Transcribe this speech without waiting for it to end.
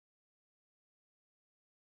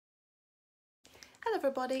Hello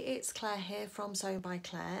everybody, it's Claire here from Sewing by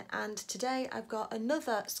Claire, and today I've got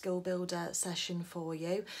another skill builder session for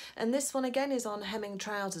you, and this one again is on hemming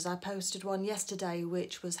trousers. I posted one yesterday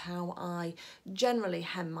which was how I generally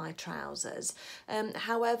hem my trousers.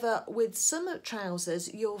 However, with some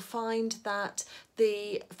trousers you'll find that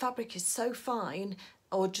the fabric is so fine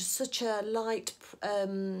or just such a light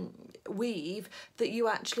weave that you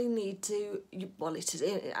actually need to, well, it is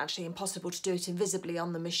actually impossible to do it invisibly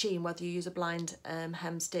on the machine, whether you use a blind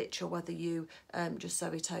hem stitch or whether you just sew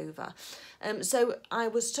it over. So I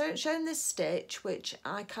was shown this stitch, which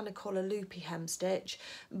I kind of call a loopy hem stitch,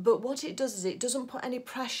 but what it does is it doesn't put any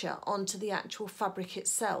pressure onto the actual fabric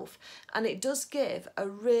itself, and it does give a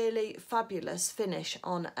really fabulous finish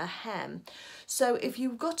on a hem. So if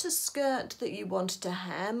you've got a skirt that you wanted to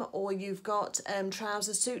hem, or you've got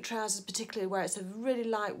trousers, suit trousers particularly, where it's a really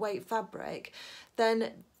lightweight fabric,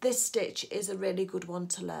 then this stitch is a really good one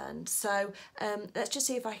to learn. So let's just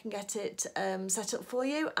see if I can get it set up for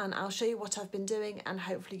you, and I'll show you what I've been doing, and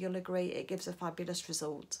hopefully you'll agree it gives a fabulous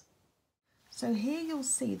result. So here you'll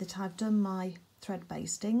see that I've done my thread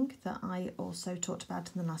basting that I also talked about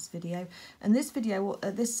in the last video, and this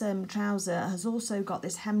trouser has also got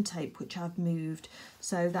this hem tape which I've moved.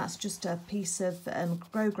 So that's just a piece of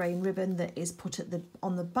grosgrain ribbon that is put at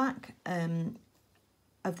on the back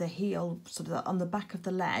of the heel, sort of on the back of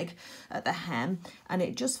the leg at the hem, and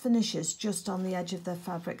it just finishes just on the edge of the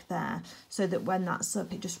fabric there, so that when that's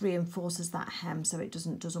up it just reinforces that hem so it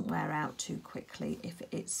doesn't wear out too quickly if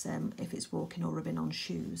it's walking or rubbing on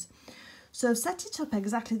shoes. So I've set it up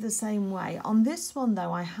exactly the same way. On this one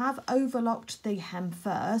though, I have overlocked the hem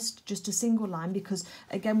first, just a single line, because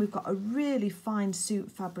again we've got a really fine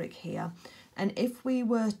suit fabric here, and if we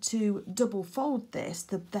were to double fold this,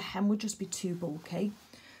 the hem would just be too bulky.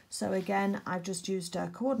 So again, I've just used a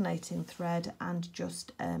coordinating thread and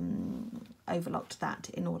just overlocked that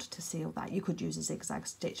in order to seal that. You could use a zigzag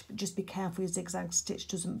stitch, but just be careful your zigzag stitch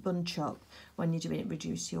doesn't bunch up when you're doing it,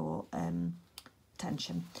 reduce your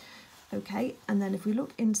tension. Okay, and then if we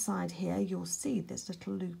look inside here, you'll see this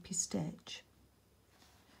little loopy stitch.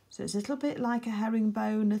 So it's a little bit like a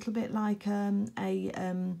herringbone, a little bit like a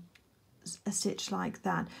stitch like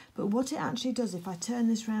that. But what it actually does, if I turn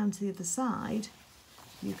this round to the other side,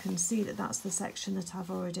 you can see that that's the section that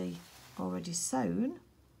I've already sewn.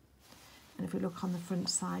 And if we look on the front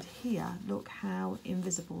side here, look how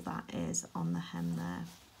invisible that is on the hem there.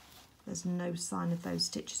 There's no sign of those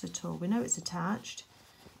stitches at all. We know it's attached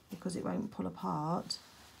because it won't pull apart,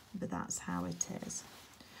 but that's how it is.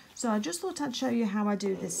 So I just thought I'd show you how I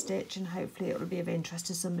do this stitch, and hopefully it will be of interest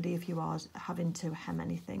to somebody if you are having to hem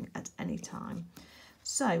anything at any time.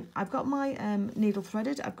 So I've got my needle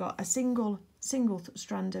threaded. I've got a single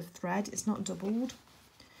strand of thread. It's not doubled.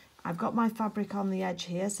 I've got my fabric on the edge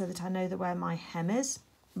here so that I know where my hem is.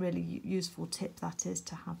 Really useful tip that is,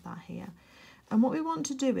 to have that here. And what we want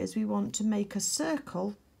to do is we want to make a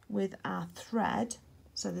circle with our thread.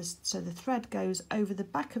 So the thread goes over the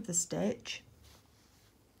back of the stitch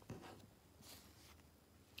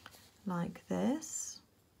like this,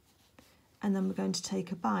 and then we're going to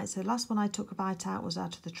take a bite. So last one I took a bite out was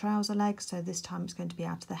out of the trouser leg, so this time it's going to be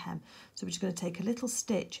out of the hem. So we're just going to take a little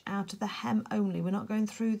stitch out of the hem only. We're not going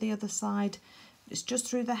through the other side, it's just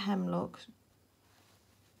through the hem, look.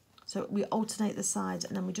 So we alternate the sides,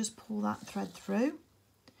 and then we just pull that thread through.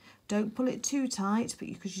 Don't pull it too tight,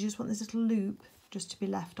 because you just want this little loop just to be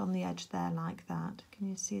left on the edge there like that. Can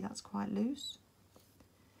you see that's quite loose?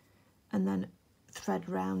 And then thread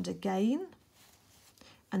round again.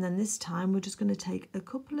 And then this time we're just going to take a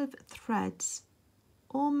couple of threads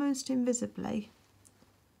almost invisibly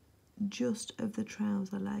just of the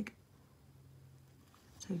trouser leg.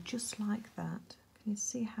 So just like that. Can you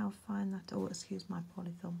see how fine that, oh, excuse my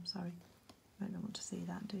poly thumb, sorry. You won't want to see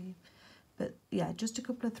that, do you? But yeah, just a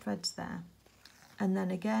couple of threads there. And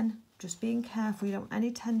then again, just being careful, you don't want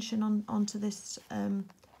any tension onto this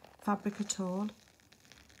fabric at all.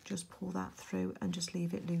 Just pull that through and just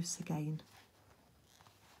leave it loose again.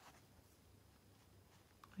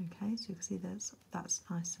 Okay, so you can see that's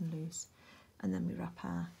nice and loose. And then we wrap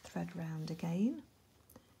our thread round again,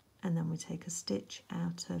 and then we take a stitch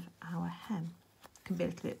out of our hem. Can be a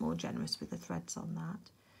little bit more generous with the threads on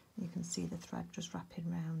that. You can see the thread just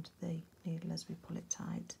wrapping round the needle as we pull it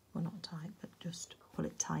tight. Well, not tight, but just pull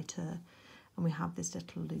it tighter. And we have this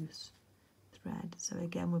little loose thread. So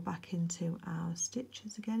again, we're back into our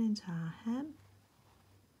stitches again, into our hem.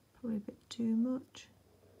 Probably a bit too much.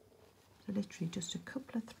 So literally just a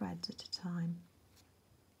couple of threads at a time.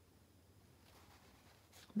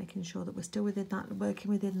 Making sure that we're still within that,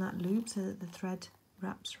 working within that loop so that the thread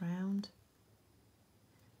wraps round.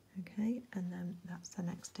 Okay, and then that's the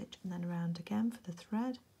next stitch, and then around again for the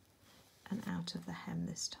thread and out of the hem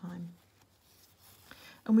this time.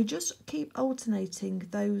 And we just keep alternating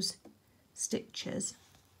those stitches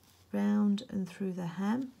round and through the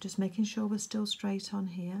hem, just making sure we're still straight on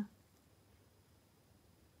here.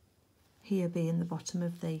 Here being the bottom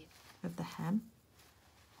of the hem.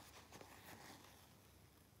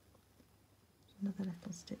 Another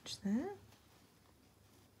little stitch there.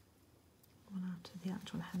 One out of the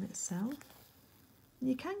actual hem itself. And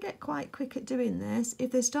you can get quite quick at doing this.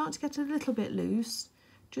 If they start to get a little bit loose,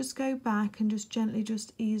 just go back and just gently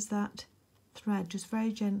just ease that thread, just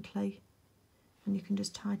very gently, and you can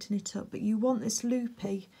just tighten it up. But you want this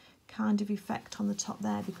loopy kind of effect on the top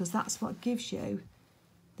there, because that's what gives you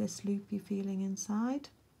this loopy feeling inside.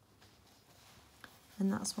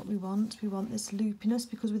 And that's what we want. We want this loopiness,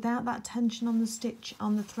 because without that tension on the stitch,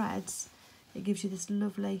 on the threads, it gives you this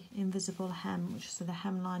lovely invisible hem, which so the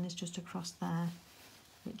hemline is just across there,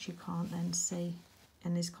 which you can't then see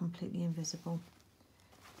and is completely invisible.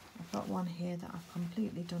 I've got one here that I've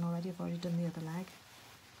completely done already. I've already done the other leg.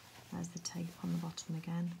 There's the tape on the bottom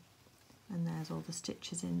again, and there's all the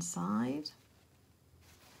stitches inside,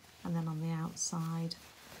 and then on the outside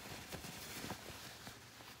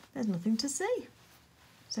there's nothing to see,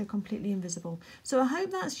 so completely invisible. So I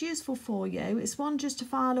hope that's useful for you. It's one just to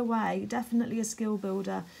file away, definitely a skill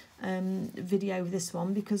builder video, this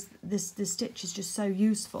one, because this stitch is just so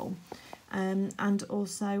useful. And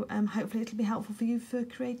also hopefully it'll be helpful for you for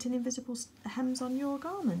creating invisible hems on your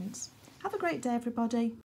garments. Have a great day,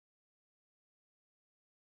 everybody.